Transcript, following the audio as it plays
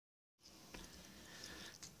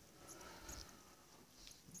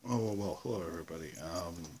Hello everybody.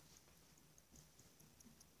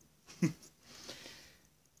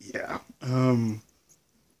 Yeah.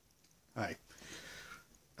 Hi.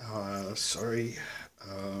 Sorry.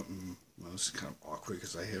 Well, this is kind of awkward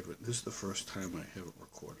because I haven't. This is the first time I haven't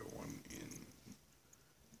recorded one in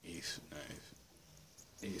eighth,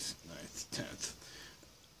 ninth, 10th.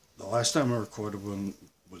 The last time I recorded one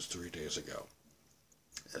was 3 days ago.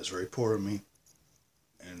 That's very poor of me,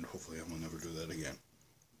 and hopefully I will never do that again.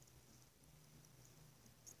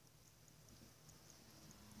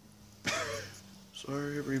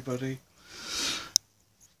 Sorry, everybody.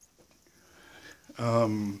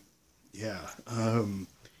 Um, yeah.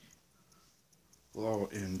 Hello,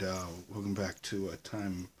 and welcome back to a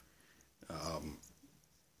time um,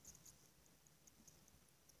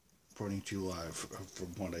 reporting to you live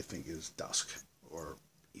from what I think is dusk or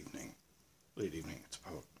evening, late evening. It's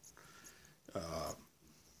about. Uh,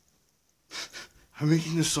 I'm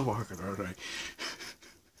making this so awkward, aren't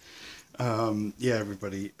I? Yeah,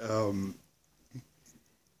 everybody.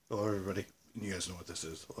 Hello, everybody. You guys know what this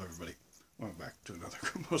is. Hello, everybody. Welcome back to another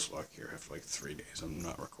Most Luck here after like 3 days. I'm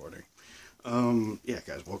not recording. Yeah,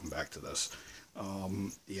 guys, welcome back to this.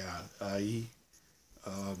 Yeah, I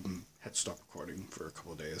had stopped recording for a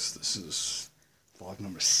couple of days. This is vlog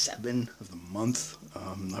number 7 of the month.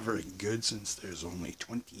 Not very good since there's only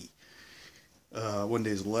 1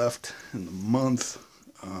 days left in the month.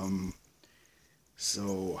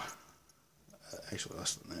 So actually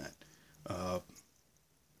less than that.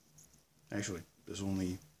 Actually, there's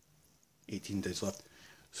only 18 days left.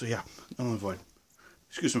 So yeah, only void.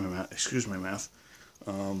 Excuse my math.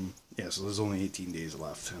 Yeah, so there's only 18 days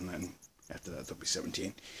left, and then after that there'll be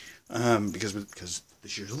 17. Because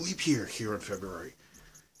this year's a leap year here in February.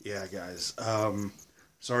 Yeah, guys.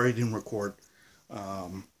 Sorry I didn't record.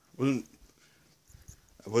 Wasn't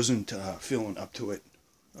I wasn't feeling up to it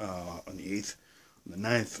on the 8th. On the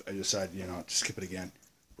 9th, I decided, to skip it again.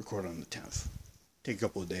 Record on the 10th. Take a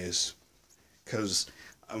couple of days. Because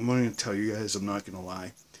I'm going to tell you guys, I'm not going to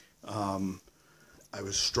lie. I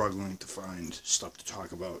was struggling to find stuff to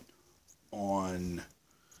talk about on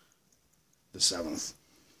the 7th.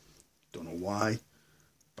 Don't know why,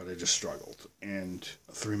 but I just struggled. And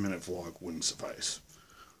a 3-minute vlog wouldn't suffice.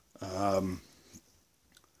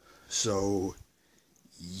 So,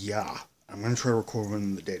 yeah. I'm going to try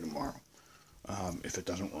recording the day tomorrow. If it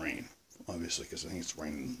doesn't rain, obviously, because I think it's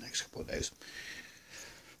raining the next couple of days.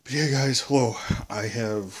 But yeah, guys, hello. I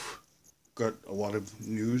have got a lot of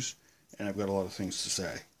news, and I've got a lot of things to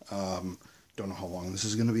say. Don't know how long this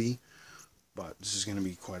is going to be, but this is going to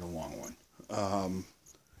be quite a long one. And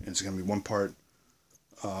it's going to be one part.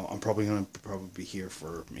 I'm probably going to be here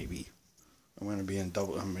for maybe. I'm going to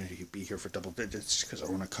be here for double digits because I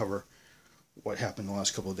want to cover what happened the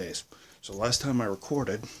last couple of days. So last time I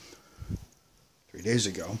recorded 3 days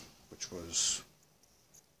ago, which was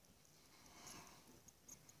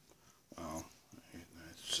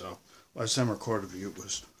so last time I recorded you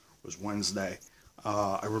was Wednesday.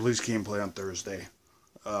 I released gameplay on Thursday,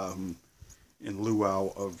 in lieu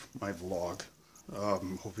of my vlog.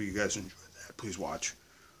 Hopefully you guys enjoyed that. Please watch.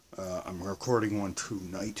 I'm recording one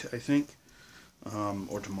tonight, I think,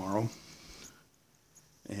 or tomorrow,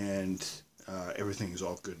 and everything is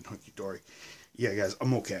all good and hunky dory. Yeah, guys,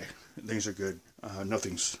 I'm okay. Things are good.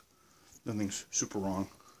 Nothing's super wrong.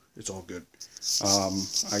 It's all good.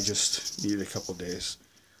 I just need a couple days.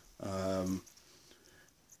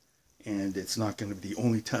 And it's not going to be the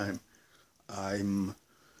only time I'm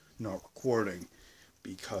not recording,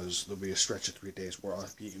 because there'll be a stretch of 3 days where I'll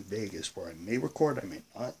be in Vegas where I may record, I may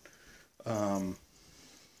not.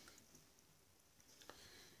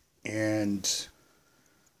 And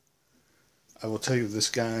I will tell you this,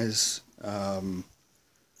 guys, I'm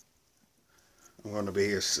going to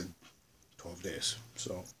Vegas in 12 days,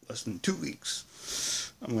 so less than 2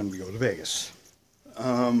 weeks, I'm going to be going to Vegas.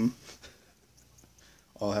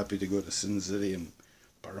 All happy to go to Sin City and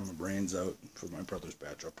burn my brains out for my brother's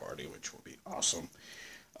bachelor party, which will be awesome.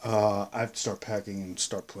 I have to start packing and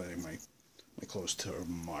start planning my clothes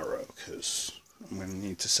tomorrow, because I'm going to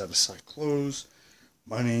need to set aside clothes,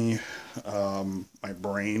 money, my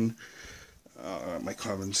brain, my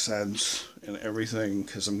common sense, and everything,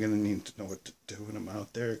 because I'm going to need to know what to do when I'm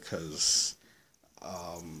out there, because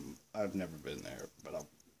I've never been there, but I'll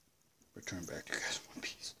return back to you guys in one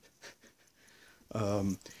piece.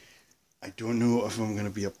 I don't know if I'm going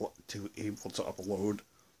to be able to upload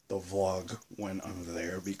the vlog when I'm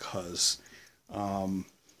there, because I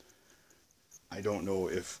don't know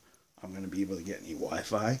if I'm going to be able to get any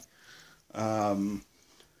Wi-Fi when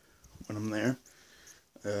I'm there.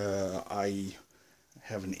 I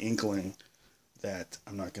have an inkling that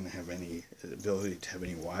I'm not going to have any ability to have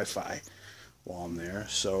any Wi-Fi while I'm there.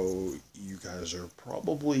 So you guys are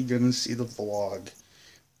probably going to see the vlog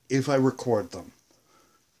if I record them.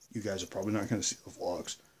 You guys are probably not going to see the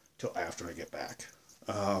vlogs till after I get back.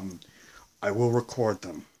 I will record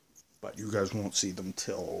them, but you guys won't see them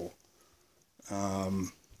till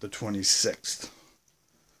the 26th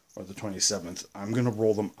or the 27th. I'm going to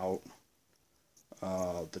roll them out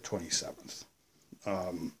the 27th.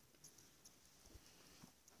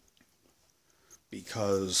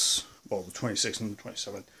 Because, well, the 26th and the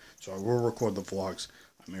 27th. So I will record the vlogs.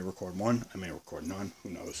 I may record one, I may record none, who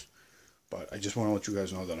knows. But I just want to let you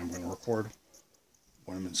guys know that I'm going to record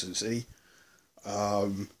when I'm in Sin City.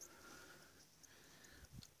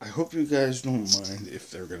 I hope you guys don't mind if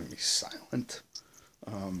they're going to be silent.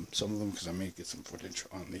 Some of them, because I may get some footage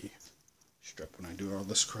on the strip when I do all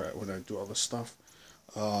this crap, when I do all this stuff.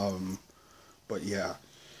 But yeah.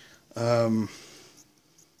 But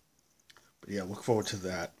yeah, look forward to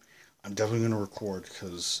that. I'm definitely going to record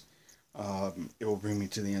because it will bring me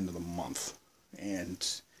to the end of the month. And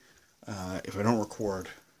if I don't record,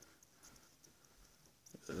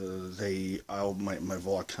 my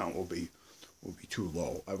vlog count will be too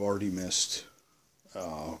low. I've already missed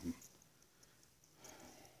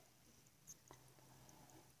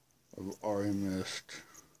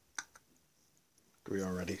three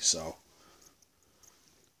already, so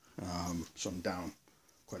I'm down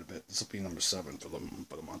quite a bit. This will be number 7 for the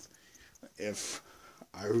month. If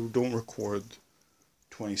I don't record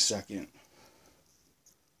 22nd,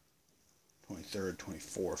 23rd,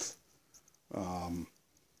 24th,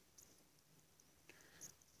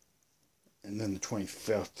 and then the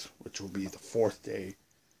 25th, which will be the 4th day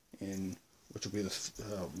which will be the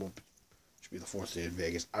fourth day in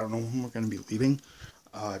Vegas. I don't know when we're going to be leaving.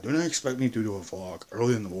 Do not expect me to do a vlog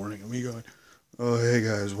early in the morning and me going, oh, hey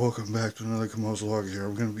guys, welcome back to another Kamo's vlog here.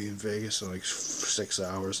 I'm going to be in Vegas in like 6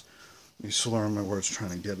 hours. Me slurring my words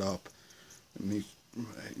trying to get up.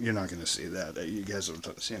 You're not going to see that. You guys have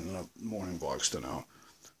seen enough morning vlogs to know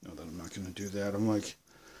that I'm not going to do that. I'm like,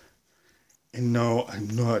 and no, I'm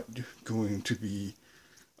not going to be,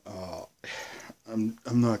 I'm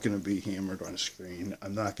not going to be hammered on a screen.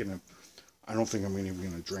 I don't think I'm even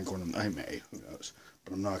going to drink one. I may, who knows,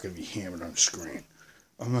 but I'm not going to be hammered on a screen.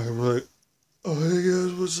 I'm not going to be like, oh, hey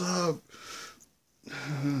guys, what's up?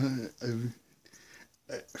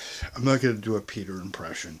 I'm not going to do a Peter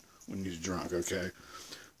impression when he's drunk, okay?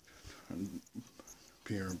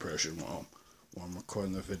 Peter impression while I'm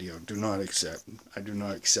recording the video. I do not accept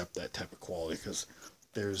that type of quality because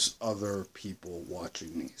there's other people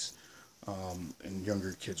watching these. And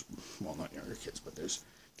younger kids, well, not younger kids, but there's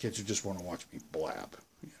kids who just want to watch me blab,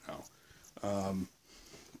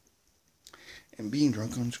 and being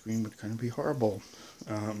drunk on screen would kind of be horrible.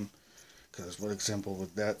 Because what example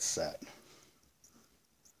would that set?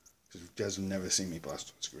 Because you guys have never seen me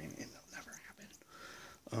blast on screen, and it'll never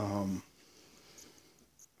happen.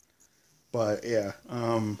 But yeah,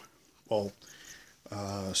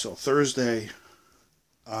 so Wednesday,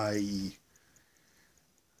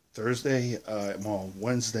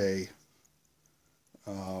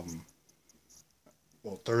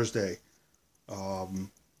 Thursday,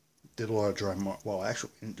 did a lot of dry market. Well,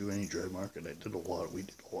 actually, we didn't do any dry market. We did a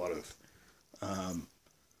lot of,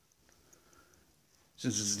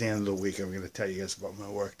 since it's the end of the week, I'm going to tell you guys about my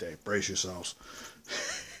work day. Brace yourselves.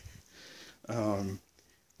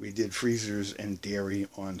 We did freezers and dairy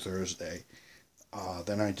on Thursday.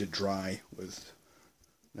 Then I did dry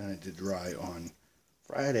on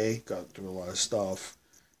Friday. Got through a lot of stuff.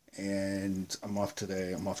 And I'm off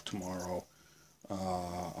today. I'm off tomorrow.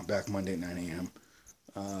 I'm back Monday at 9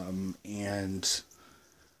 a.m. And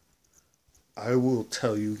I will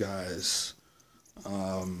tell you guys,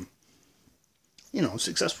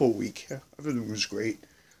 successful week. Everything was great.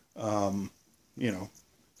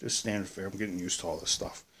 Just standard fare. I'm getting used to all this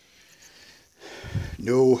stuff.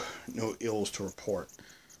 No ills to report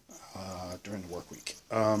during the work week.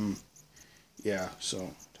 Yeah,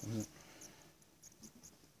 so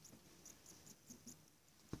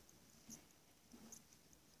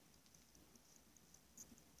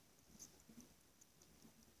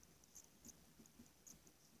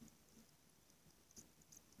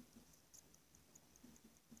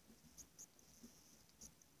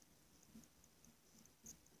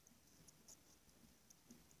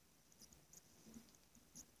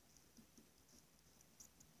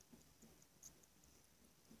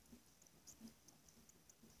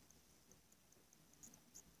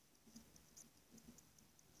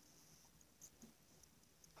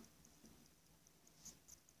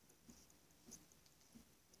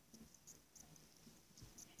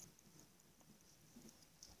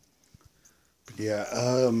Yeah,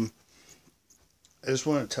 I just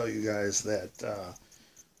want to tell you guys that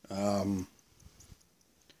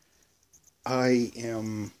I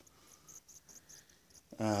am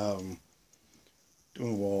um,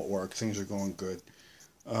 doing well at work. Things are going good.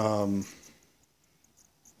 Um,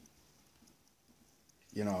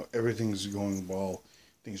 everything's going well.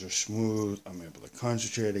 Things are smooth. I'm able to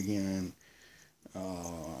concentrate again,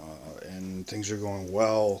 and things are going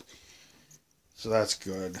well. So that's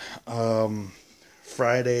good.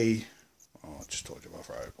 Friday, oh, I just told you about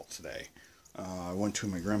Friday. Well, today, I went to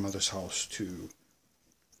my grandmother's house to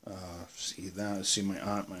see my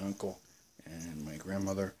aunt, my uncle, and my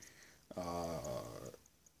grandmother. Uh,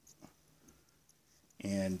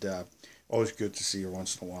 and always good to see her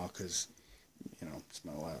once in a while because it's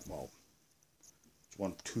my last. Well, it's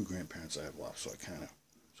one, two grandparents I have left, so it's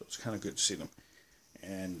kind of good to see them.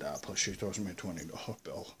 And plus, she throws me a $20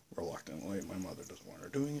 bill reluctantly. My mother doesn't want her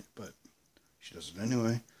doing it, but she does it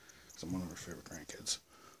anyway because I'm one of her favorite grandkids,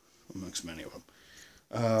 amongst many of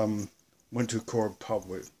them. Went to Corb Pub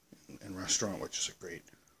and restaurant, which is a great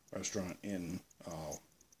restaurant in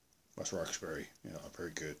West Roxbury. A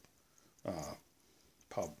very good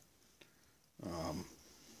pub. Um,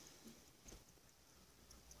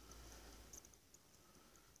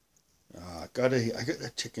 I got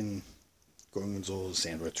a chicken gorgonzola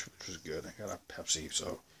sandwich, which was good. I got a Pepsi,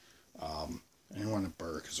 so I didn't want a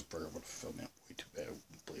burger because a burger would have filled me up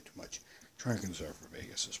way too much. Trying to conserve for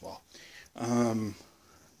Vegas as well.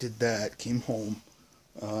 Did that, came home,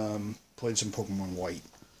 played some Pokemon White,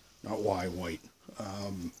 not Y, White,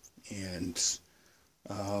 and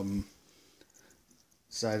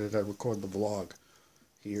decided I'd record the vlog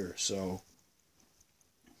here, so,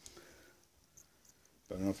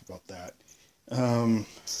 but enough about that.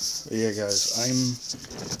 Yeah, guys, I'm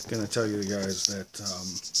gonna tell you guys that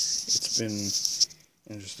it's been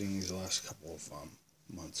interesting these last couple of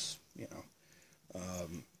months,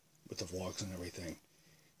 with the vlogs and everything.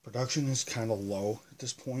 Production is kind of low at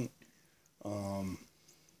this point.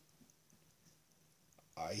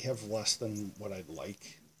 I have less than what I'd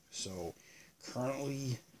like, so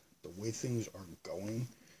currently, the way things are going,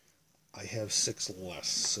 I have 6 less,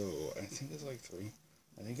 so I think it's like 3.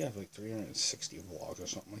 I think I have like 360 vlogs or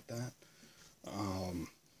something like that.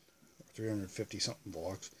 350 something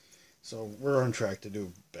vlogs. So we're on track to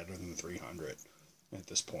do better than 300 at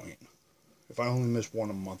this point. If I only miss one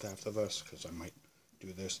a month after this, because I might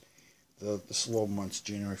do this, the slow months,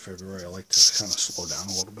 January, February, I like to kind of slow down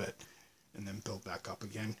a little bit and then build back up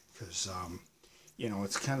again, because,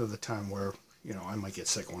 it's kind of the time where, I might get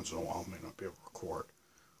sick once in a while, may not be able to record.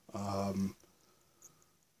 And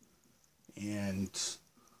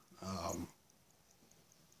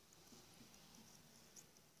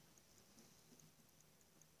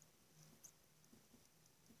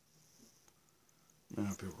may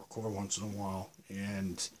not be able to record once in a while,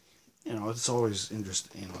 and it's always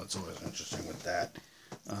interesting. It's always interesting with that.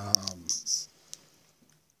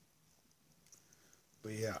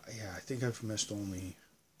 But yeah, I think I've missed only.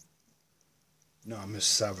 No, I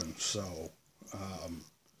missed 7. So I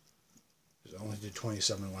only did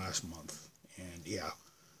 27 last month, and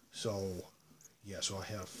so so I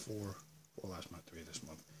have 4 last month, 3 this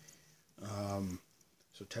month.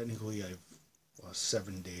 So technically I've lost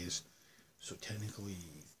 7 days. So technically,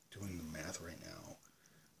 doing the math right now,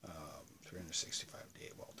 365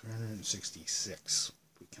 days, well, 366,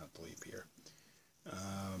 we count the leap year.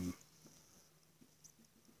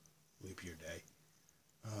 Leap year day.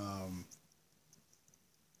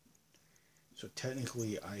 So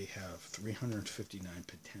technically, I have 359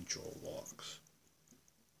 potential logs.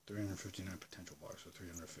 359 potential logs, so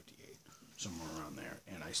 358, somewhere around there.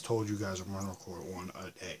 And I told you guys I'm going to record one a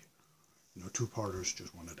day. No 2-parters,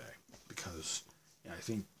 just one a day. Because I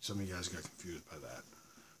think some of you guys got confused by that.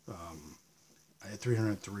 I had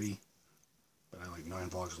 303, but I like 9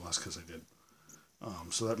 vlogs less because I did.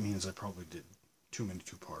 So that means I probably did too many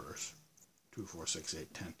 2-parters. 2, 4, 6,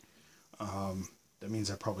 8, 10. That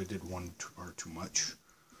means I probably did 1 2-part too much.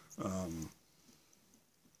 2,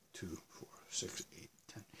 4, 6, 8,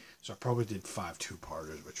 10. So I probably did 5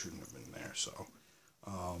 2-parters, but shouldn't have been there. So,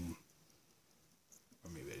 or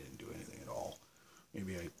maybe I didn't do anything at all.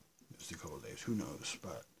 Maybe I missed a couple of days. Who knows?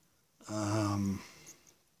 But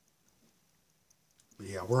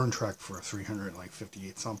yeah, we're on track for a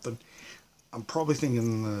 358 something. I'm probably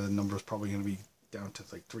thinking the number is probably going to be down to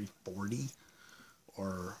like 340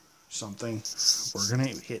 or something. We're going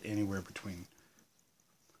to hit anywhere between.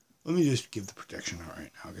 Let me just give the prediction out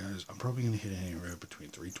right now, guys. I'm probably going to hit anywhere between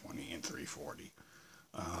 320 and 340.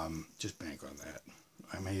 Just bank on that.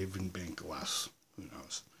 I may even bank less. Who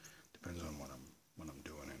knows? Depends on what I'm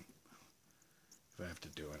doing. And I have to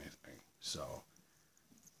do anything. So,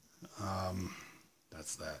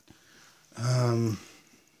 that's that.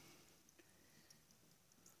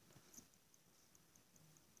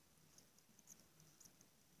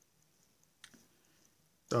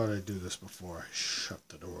 Thought I'd do this before I shut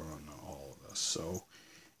the door on all of this. So,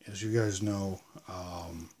 as you guys know,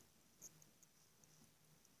 a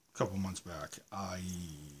couple months back, I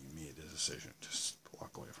made a decision to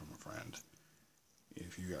walk away from a friend.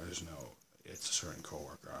 If you guys know, it's a certain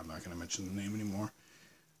coworker. I'm not going to mention the name anymore.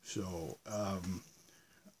 So,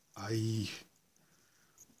 I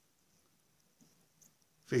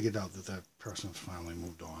figured out that that person's finally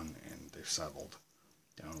moved on and they've settled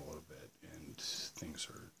down a little bit, and things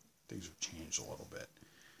have changed a little bit.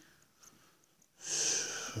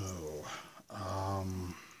 So,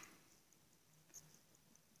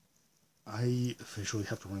 I officially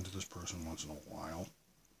have to run into this person once in a while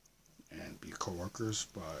and be coworkers,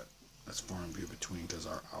 but that's far and few between because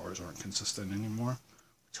our hours aren't consistent anymore,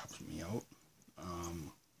 which helps me out.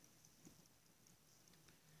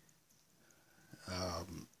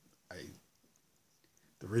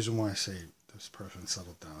 The reason why I say this person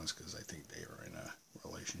settled down is because I think they are in a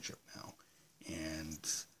relationship now, and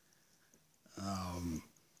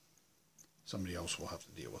somebody else will have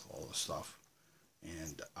to deal with all this stuff,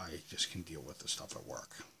 and I just can deal with the stuff at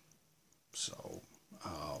work. So,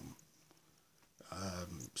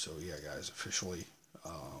 so yeah, guys, officially,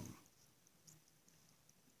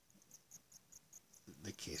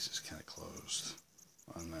 the case is kind of closed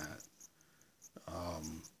on that.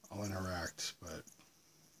 I'll interact, but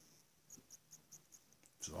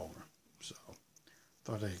it's over. So,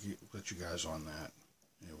 thought I'd let you guys on that.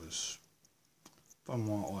 It was fun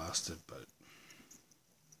while it lasted, but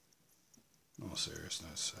in all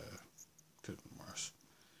seriousness, could have been worse.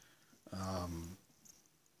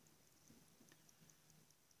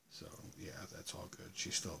 So, yeah, that's all good.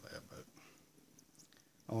 She's still there, but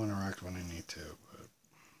I'll interact when I need to, but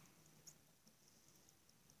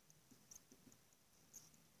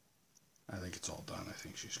I think it's all done. I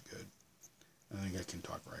think she's good. I think I can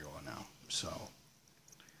talk regular now. So,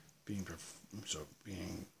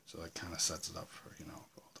 so that kind of sets it up for, all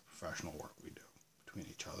the professional work we do between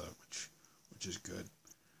each other, which is good.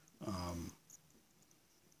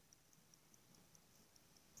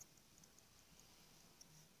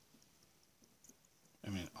 I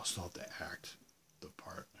mean, I'll still have to act the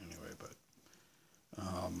part anyway, but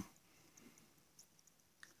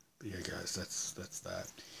yeah, guys, that's that.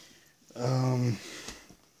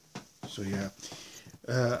 So yeah,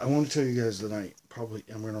 I want to tell you guys that I'm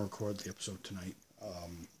going to record the episode tonight,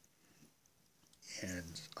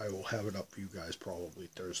 and I will have it up for you guys probably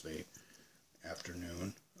Thursday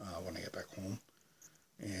afternoon when I get back home,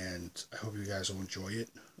 and I hope you guys will enjoy it.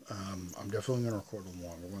 I'm definitely going to record a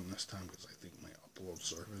longer one this time because I think my upload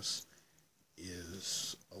service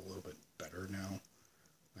is a little bit better now.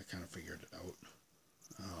 I kind of figured it out.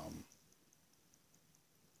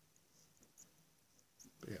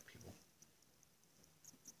 But yeah, people.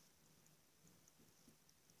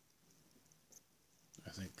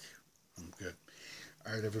 I think I'm good.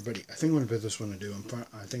 Alright, everybody. I think I'm going to put this one to do.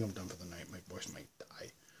 I think I'm done for the night. My voice might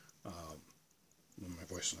die. My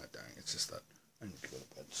voice is not dying. It's just that I need to go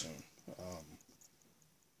to bed soon. I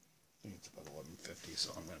think it's about 11:50,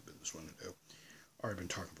 so I'm going to put this one to do. Already been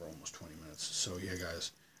talking for almost 20 minutes. So yeah,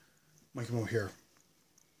 guys. Mike Mo here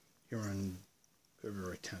on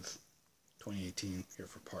February 10th, 2018, here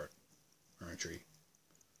for part, or entry,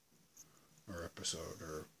 or episode,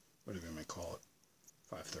 or whatever you may call it,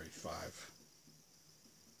 535.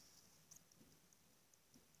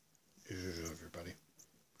 As usual, everybody.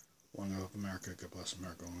 Long live America, God bless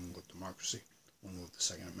America, long live democracy, long live the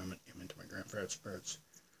Second Amendment, amen to my grandparents' spirits.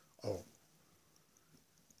 Oh,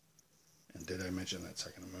 and did I mention that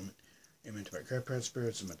Second Amendment? Amen to my grandparents'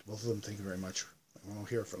 spirits, amen to both of them. Thank you very much. I'm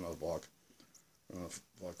here for another vlog. From the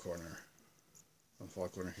vlog corner. From the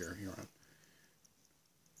vlog corner here on.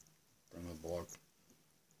 From the vlog.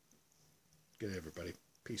 Good day, everybody.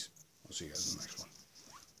 Peace. I'll see you guys in the next one.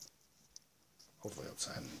 Hopefully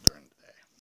outside and during